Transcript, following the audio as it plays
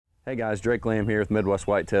Hey guys, Drake Lamb here with Midwest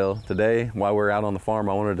Whitetail. Today, while we're out on the farm,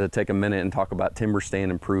 I wanted to take a minute and talk about timber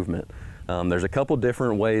stand improvement. There's a couple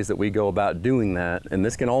different ways that we go about doing that, and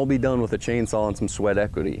this can all be done with a chainsaw and some sweat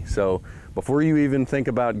equity. So before you even think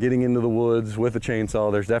about getting into the woods with a chainsaw,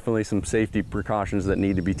 there's definitely some safety precautions that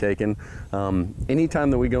need to be taken.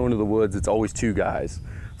 Anytime that we go into the woods, it's always two guys.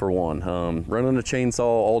 For one, running a chainsaw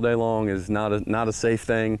all day long is not a safe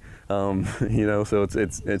thing, you know. So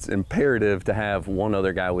it's imperative to have one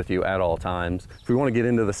other guy with you at all times. If we want to get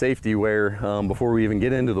into the safety wear before we even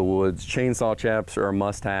get into the woods, chainsaw chaps are a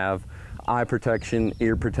must-have. Eye protection,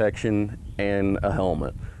 ear protection, and a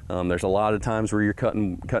helmet. There's a lot of times where you're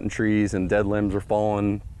cutting trees and dead limbs are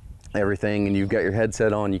falling, everything, and you've got your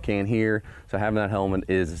headset on, you can't hear. So having that helmet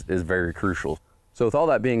is very crucial. So with all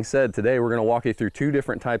that being said, today we're going to walk you through two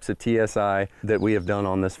different types of TSI that we have done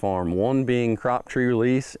on this farm. One being crop tree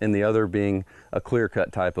release and the other being a clear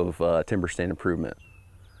cut type of timber stand improvement.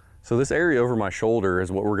 So this area over my shoulder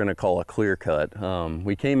is what we're going to call a clear cut.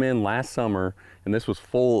 We came in last summer and this was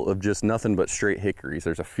full of just nothing but straight hickories.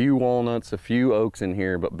 There's a few walnuts, a few oaks in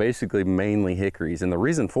here, but basically mainly hickories. And the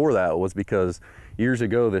reason for that was because years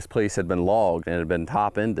ago this place had been logged and it had been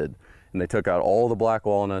top ended. And they took out all the black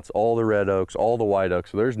walnuts, all the red oaks, all the white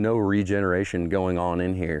oaks. So there's no regeneration going on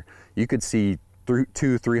in here. You could see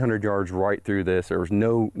 200-300 yards right through this. There was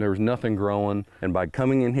nothing growing. And by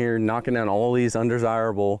coming in here, knocking down all these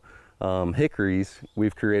undesirable hickories,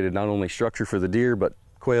 we've created not only structure for the deer, but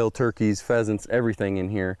quail, turkeys, pheasants, everything in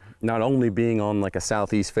here. Not only being on like a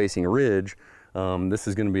southeast facing ridge, this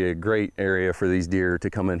is going to be a great area for these deer to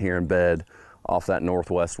come in here and bed off that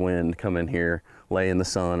northwest wind, come in here, lay in the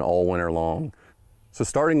sun all winter long. So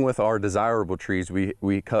starting with our desirable trees,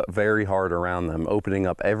 we cut very hard around them, opening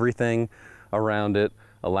up everything around it,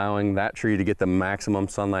 allowing that tree to get the maximum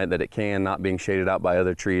sunlight that it can, not being shaded out by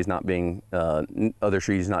other trees, not being other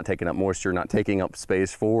trees not taking up moisture, not taking up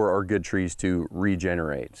space for our good trees to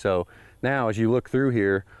regenerate. So now as you look through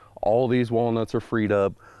here, all these walnuts are freed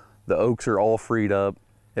up, the oaks are all freed up.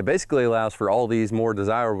 It basically allows for all these more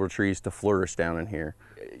desirable trees to flourish down in here.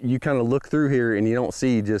 You kind of look through here and you don't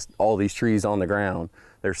see just all these trees on the ground.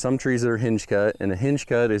 There's some trees that are hinge cut, and a hinge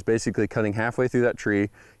cut is basically cutting halfway through that tree,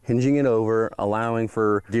 hinging it over, allowing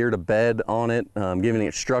for deer to bed on it, giving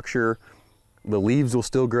it structure. The leaves will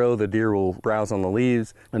still grow, the deer will browse on the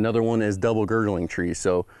leaves. Another one is double girdling trees.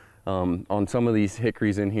 So on some of these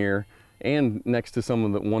hickories in here, and next to some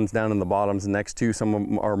of the ones down in the bottoms, next to some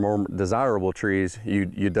of our more desirable trees, you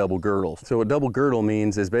double girdle. So what double girdle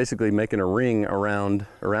means is basically making a ring around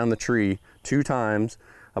the tree 2 times,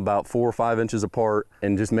 about 4 or 5 inches apart,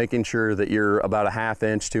 and just making sure that you're about a ½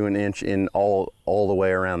 inch to an inch in all the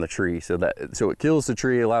way around the tree. So it kills the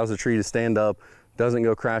tree, allows the tree to stand up, doesn't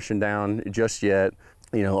go crashing down just yet.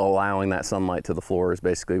 You know, allowing that sunlight to the floor is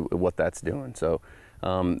basically what that's doing. So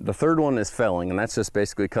the third one is felling, and that's just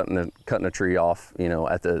basically cutting a tree off, you know,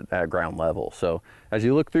 at ground level. So as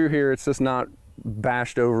you look through here, it's just not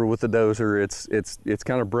bashed over with the dozer. It's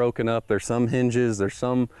kind of broken up. There's some hinges, there's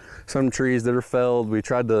some trees that are felled. We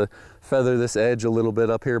tried to feather this edge a little bit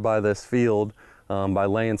up here by this field by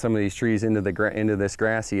laying some of these trees into this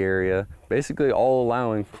grassy area, basically all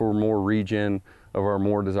allowing for more regen of our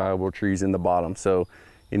more desirable trees in the bottom. So,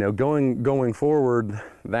 you know, going forward,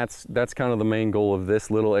 that's kind of the main goal of this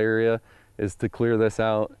little area, is to clear this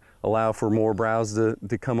out, allow for more browse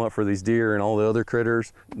to come up for these deer and all the other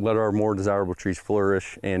critters, let our more desirable trees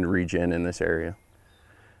flourish and regen in this area.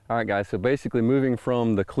 All right guys, so basically moving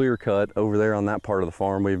from the clear cut over there on that part of the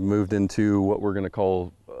farm, we've moved into what we're going to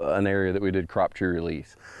call an area that we did crop tree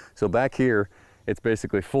release. So back here, it's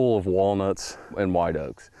basically full of walnuts and white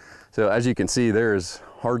oaks. So as you can see, there's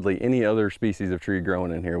hardly any other species of tree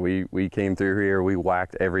growing in here. We came through here, we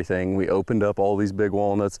whacked everything, we opened up all these big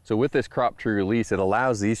walnuts. So with this crop tree release, it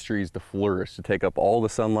allows these trees to flourish, to take up all the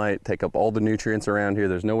sunlight, take up all the nutrients around here.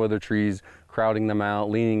 There's no other trees crowding them out,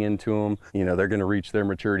 leaning into them. You know, they're gonna reach their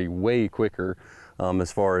maturity way quicker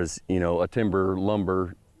as far as, you know, a timber,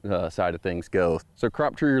 lumber side of things go. So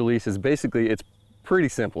crop tree release is basically, it's pretty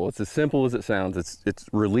simple. It's as simple as it sounds. It's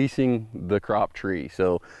releasing the crop tree.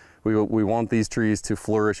 So we want these trees to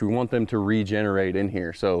flourish. We want them to regenerate in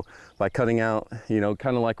here. So by cutting out, you know,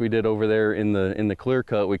 kind of like we did over there in the clear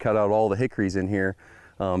cut, we cut out all the hickories in here,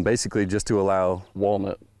 basically just to allow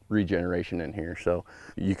walnut regeneration in here. So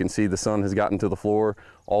you can see the sun has gotten to the floor,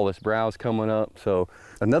 all this browse coming up. So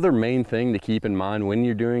another main thing to keep in mind when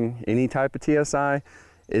you're doing any type of TSI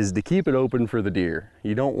is to keep it open for the deer.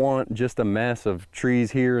 You don't want just a mess of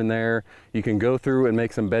trees here and there. You can go through and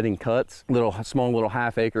make some bedding cuts, small little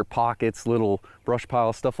half-acre pockets, little brush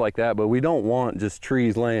piles, stuff like that, but we don't want just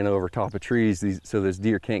trees laying over top of trees so this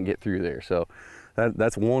deer can't get through there. So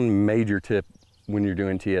that's one major tip when you're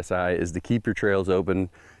doing TSI, is to keep your trails open.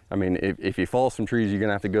 I mean, if you fall some trees, you're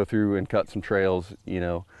gonna have to go through and cut some trails, you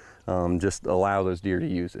know, just allow those deer to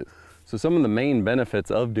use it. So some of the main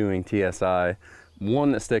benefits of doing TSI,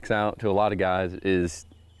 one that sticks out to a lot of guys is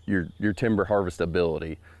your timber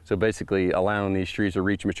harvestability. So basically allowing these trees to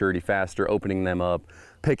reach maturity faster, opening them up,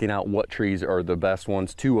 picking out what trees are the best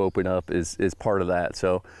ones to open up is part of that.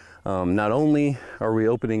 So not only are we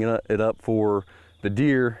opening it up for the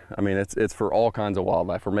deer, I mean, it's for all kinds of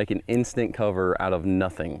wildlife. We're making instant cover out of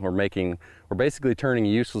nothing. We're basically turning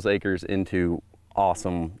useless acres into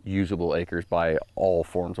awesome usable acres by all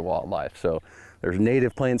forms of wildlife. So there's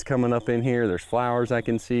native plants coming up in here, there's flowers I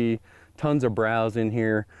can see, tons of browse in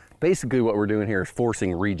here. Basically what we're doing here is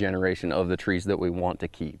forcing regeneration of the trees that we want to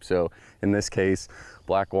keep. So in this case,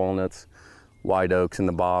 black walnuts, white oaks in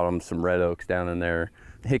the bottom, some red oaks down in there.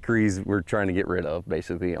 Hickories we're trying to get rid of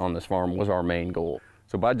basically on this farm was our main goal.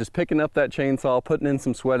 So by just picking up that chainsaw, putting in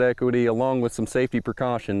some sweat equity along with some safety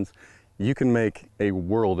precautions, you can make a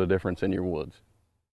world of difference in your woods.